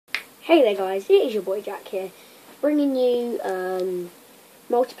Hey there guys, it is your boy Jack here, bringing you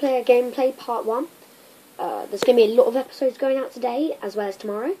multiplayer gameplay part 1. There's going to be a lot of episodes going out today, as well as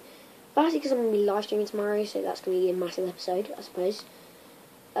tomorrow. Firstly because I'm going to be live streaming tomorrow, so that's going to be a massive episode, I suppose.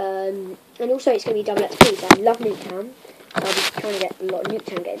 And also it's going to be double XP, so I love Nuketown. I'll be trying to get a lot of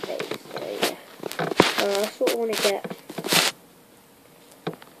Nuketown gameplays, so yeah. I sort of want to get...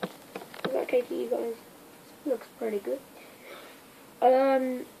 Is that okay for you guys? Looks pretty good.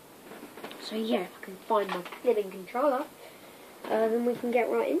 So yeah, if I can find my living controller, then we can get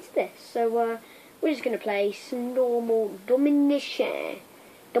right into this. So we're just going to play some normal domination.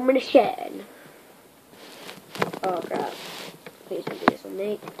 Oh crap. Please don't do this on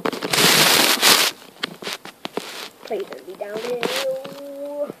me. Please don't be down here.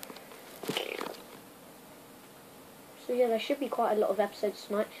 So yeah, there should be quite a lot of episodes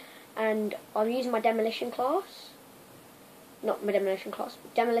tonight. And I'm using my demolition class. Not my demolition class,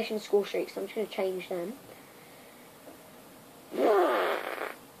 but demolition score streaks. So I'm just going to change them.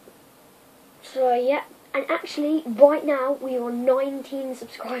 So yeah, and actually right now we are on 19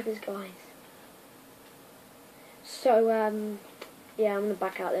 subscribers, guys. So yeah, I'm going to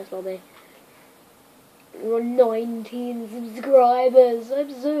back out this lobby. We're on 19 subscribers.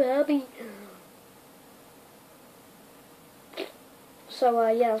 I'm so happy. So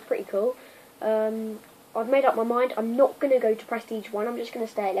yeah, that's pretty cool. I've made up my mind. I'm not going to go to Prestige 1. I'm just going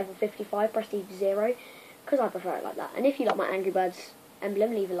to stay at level 55, Prestige 0, because I prefer it like that. And if you like my Angry Birds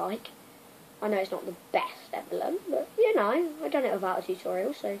emblem, leave a like. I know it's not the best emblem, but you know, I've done it without a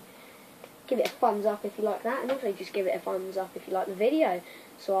tutorial, so give it a thumbs up if you like that, and also just give it a thumbs up if you like the video.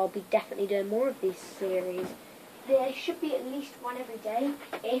 So I'll be definitely doing more of this series. There should be at least one every day.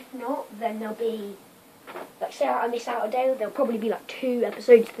 If not, then there'll be, like, say I miss out a day, there'll probably be like 2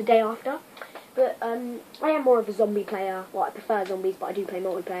 episodes the day after. But I am more of a zombie player. Well, I prefer zombies, but I do play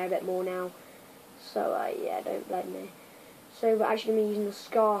multiplayer a bit more now. So yeah, don't blame me. So we're actually going to be using the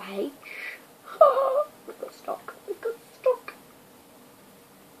Scar H. We've got stock.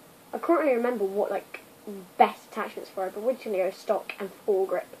 I can't really remember what like best attachments for it, but we're just going to go stock and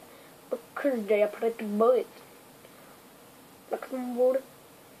foregrip because they are pretty good. Like some water.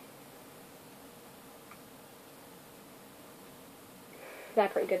 They're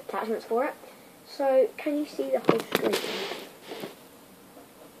pretty good attachments for it. So, can you see the whole screen?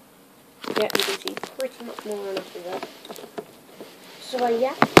 Yep, you can see pretty much more than enough of that. So,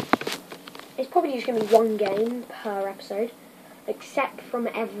 yeah. It's probably just going to be 1 game per episode. Except from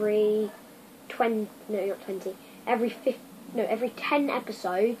every 20... No, not 20. Every 10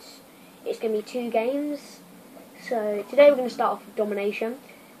 episodes, it's going to be 2 games. So, today we're going to start off with Domination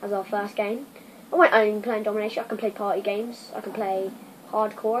as our first game. I won't only play Domination. I can play party games. I can play...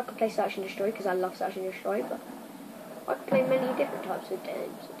 hardcore. I can play Search and Destroy because I love Search and Destroy, but I can play many different types of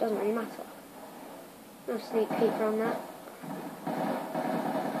games. It doesn't really matter. A sneak peek around that.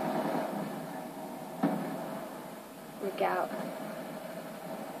 Look out.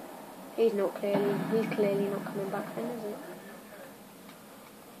 He's clearly not coming back then, is it?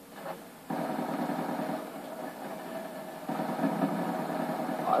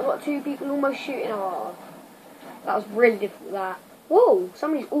 Oh, I've got 2 people almost shooting. Oh, that was really difficult, that. Whoa,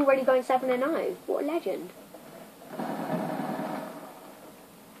 somebody's already going 7-0. What a legend.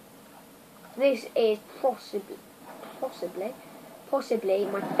 This is possibly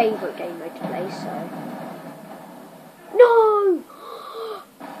my favourite game mode to play, so... No!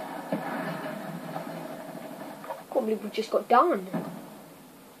 Can't believe we just got done.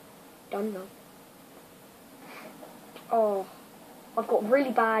 Done now. Oh, I've got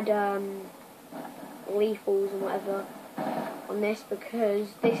really bad lethals and whatever on this,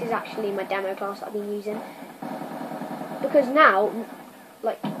 because this is actually my demo class that I've been using. Because now,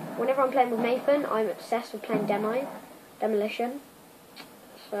 like, whenever I'm playing with Nathan, I'm obsessed with playing demolition.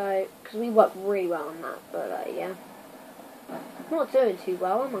 So, because we work really well on that, but yeah. I'm not doing too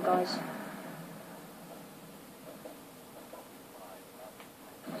well, am I, guys?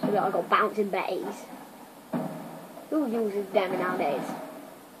 So look, I've got bouncing betties. Who uses them nowadays?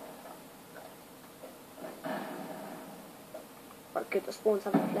 Right, good, the spawns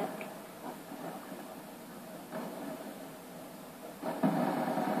haven't flipped.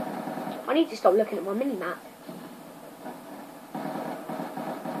 I need to stop looking at my mini-map.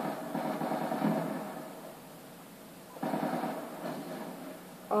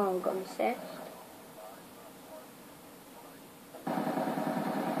 Oh, got an assist.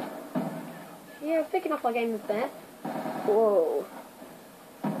 Yeah, picking up our game a bit. Whoa.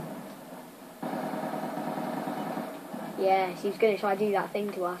 Yeah, she was going to try to do that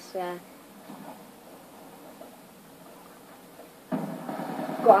thing to us.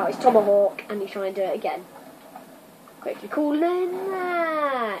 got out his tomahawk and he's trying to do it again. Quickly calling in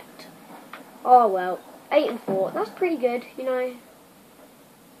that. Oh well, 8 and 4. That's pretty good, you know.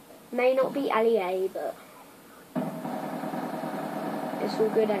 May not be LEA, but it's all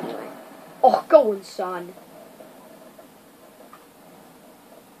good anyway. Oh, go on, son.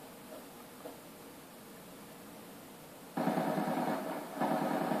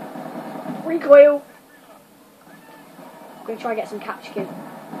 Recoil. I'm going to try and get some capture kill.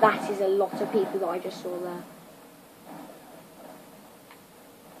 That is a lot of people that I just saw there.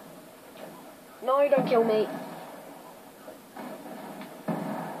 No, don't kill me.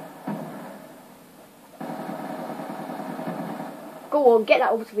 Go on, get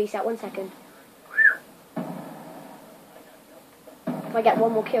that orbital reset. 1 second. If I get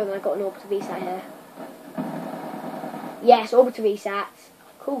one more kill, then I've got an orbital reset here. Yes, orbital reset.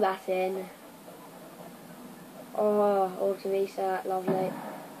 Call that in. Oh, orbital reset. Lovely.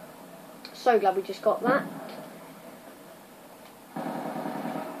 So glad we just got that.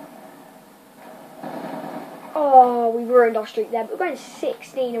 Oh, we ruined our streak there, but we're going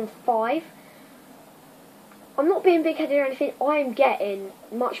 16 and 5. I'm not being big-headed or anything. I'm getting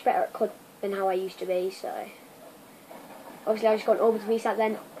much better at COD than how I used to be, so... Obviously, I just got an orbital reset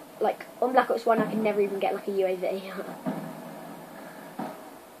then. Like, on Black Ops 1, I could never even get, like, a UAV.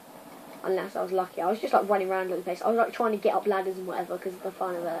 Unless I was lucky. I was just, like, running around all the place. I was, like, trying to get up ladders and whatever because of the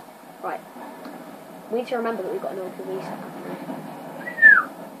fun of it. Right. We need to remember that we've got an orbital reset.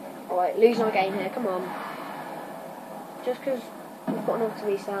 Alright, losing our game here. Come on. Just because we've got an orbital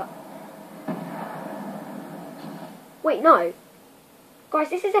reset. Wait, no. Guys,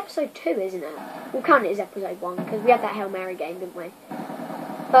 this is episode 2, isn't it? We'll count it as episode 1, because we had that Hail Mary game, didn't we?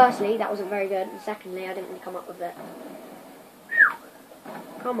 Firstly, that wasn't very good, and secondly, I didn't really come up with it.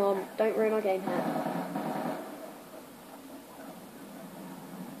 Come on, don't ruin our game here.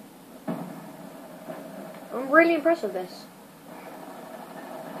 I'm really impressed with this.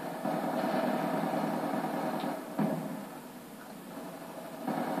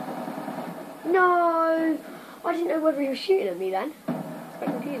 No! I didn't know whether he was shooting at me then. It's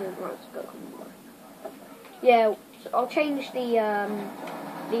quite confusing. Right, let's go. Yeah, so I'll change the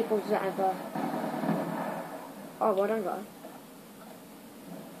defaults to whatever. Oh, well done, guys.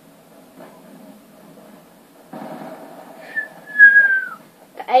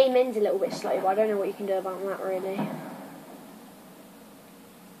 The aim in's a little bit slow, but I don't know what you can do about that really.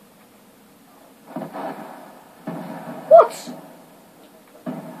 What?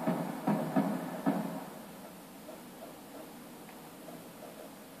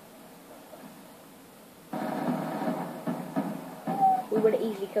 We would have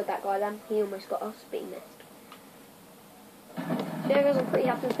easily killed that guy then. He almost got us, but he missed. So yeah guys, I'm pretty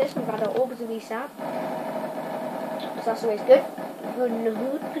happy with this. We've had our orbital reset. So that's always good. Good in the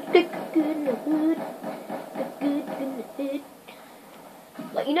hood. Good in the hood. Good in the hood.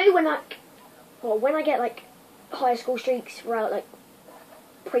 Like, you know when like, well, when I get like higher score streaks throughout like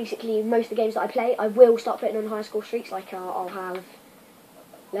basically most of the games that I play, I will start putting on higher score streaks. Like I'll have,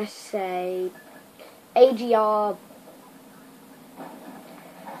 let's say, AGR.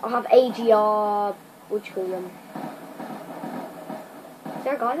 I'll have AGR, what do you call them? Is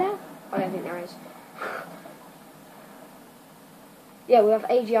there a guy there? I don't think there is. Yeah, we'll have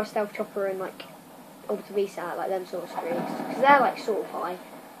AGR Stealth Chopper and like Orbital Reset, like them sort of streaks. Because they're like sort of high.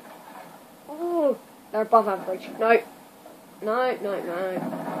 Oh, they're above average. No. No, no,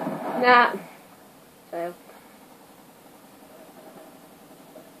 no. Nah. Fail.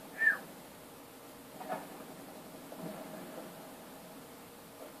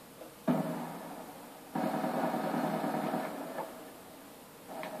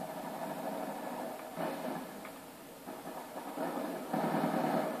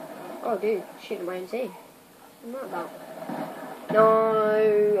 Oh, dude, shooting my own team. What's that about?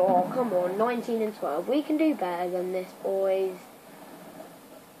 No, oh, come on, 19 and 12. We can do better than this, boys.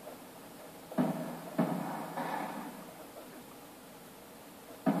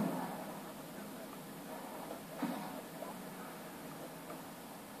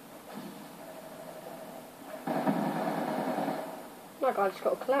 That guy just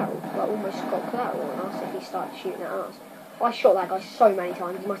got a collateral. Like, almost got a collateral on us if he started shooting at us. I shot that guy so many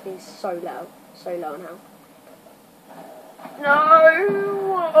times, he must have been so low now.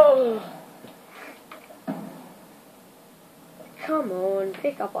 No! Come on,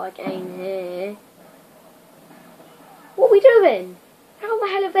 pick up our game here. What are we doing? How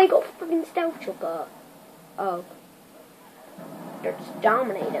the hell have they got fucking Stealth Chopper? Oh. They're just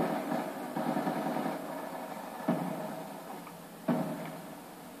dominating.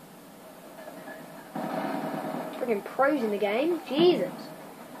 Freaking pros in the game. Jesus.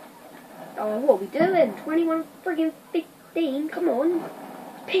 Oh, what are we doing? 21 friggin' 15. Come on.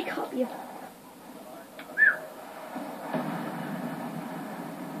 Pick up your...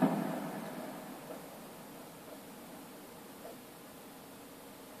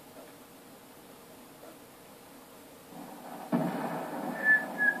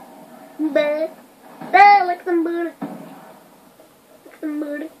 Bed. Bed like somebody. Like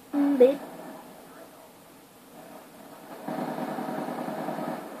somebody. Bed.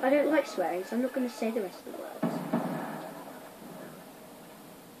 I don't like swearing, so I'm not going to say the rest of the words.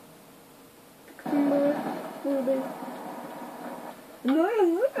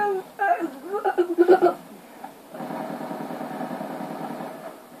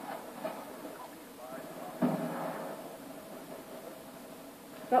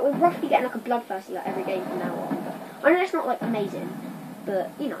 But we're roughly getting like a bloodthirsty like every game from now on. I know it's not like amazing,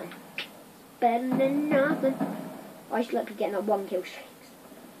 but you know, better than nothing. I used to like getting like 1 kill streaks.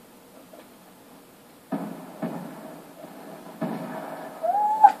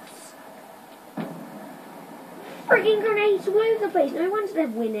 Frigging grenades all over the place. No one's there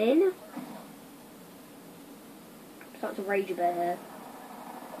winning. I'm starting to rage a bit here.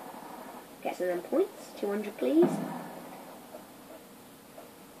 Get some of them points. 200, please.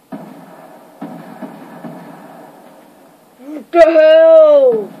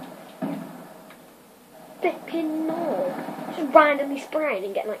 Go! Flipping no. Just randomly spraying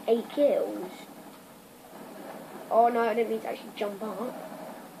and getting like 8 kills. Oh no, I didn't mean to actually jump up.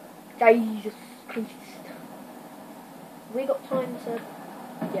 Jesus Christ. We got time to...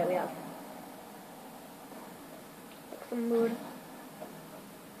 Yeah, we have. Like some mud.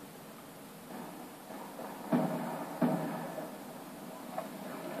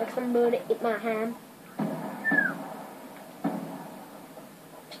 Like some mud in my hand.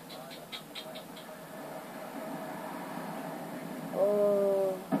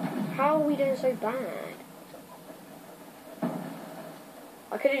 Oh, how are we doing so bad?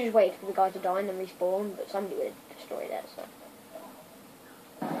 I could have just waited for the guy to die and then respawn, but somebody would have destroyed it, so.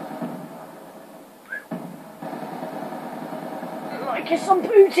 Like it's some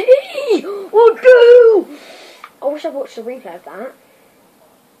booty! Oh no! I wish I'd watched the replay of that.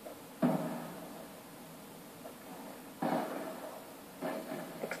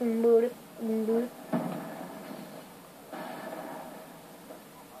 Like some booty.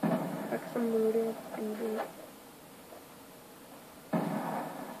 Like some booty.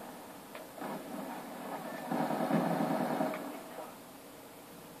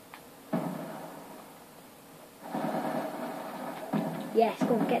 Yes,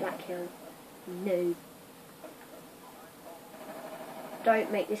 go on, get that kill. No.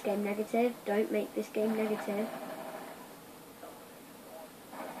 Don't make this game negative. Don't make this game negative.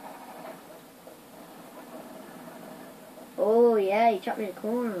 Oh yeah, he chucked me in the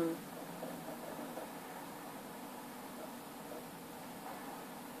corner.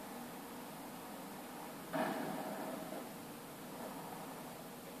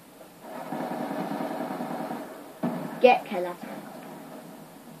 Get Keller.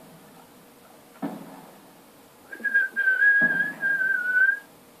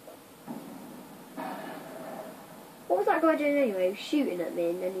 What was that guy doing anyway? He was shooting at me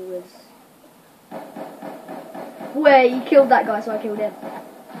and then he was... Where you killed that guy, so I killed him.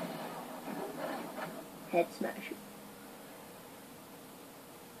 Head smash.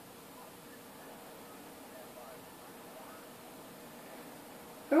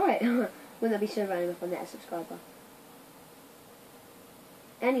 Alright. Wouldn't that be so random if I met a subscriber?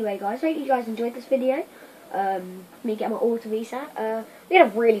 Anyway guys, hope you guys enjoyed this video. Me getting my auto reset. We had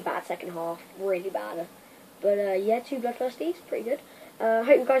a really bad second half. Really bad. But yeah, 2 bloodthirsties. Pretty good. Hope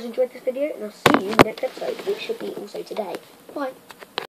you guys enjoyed this video, and I'll see you in the next episode, which should be also today. Bye.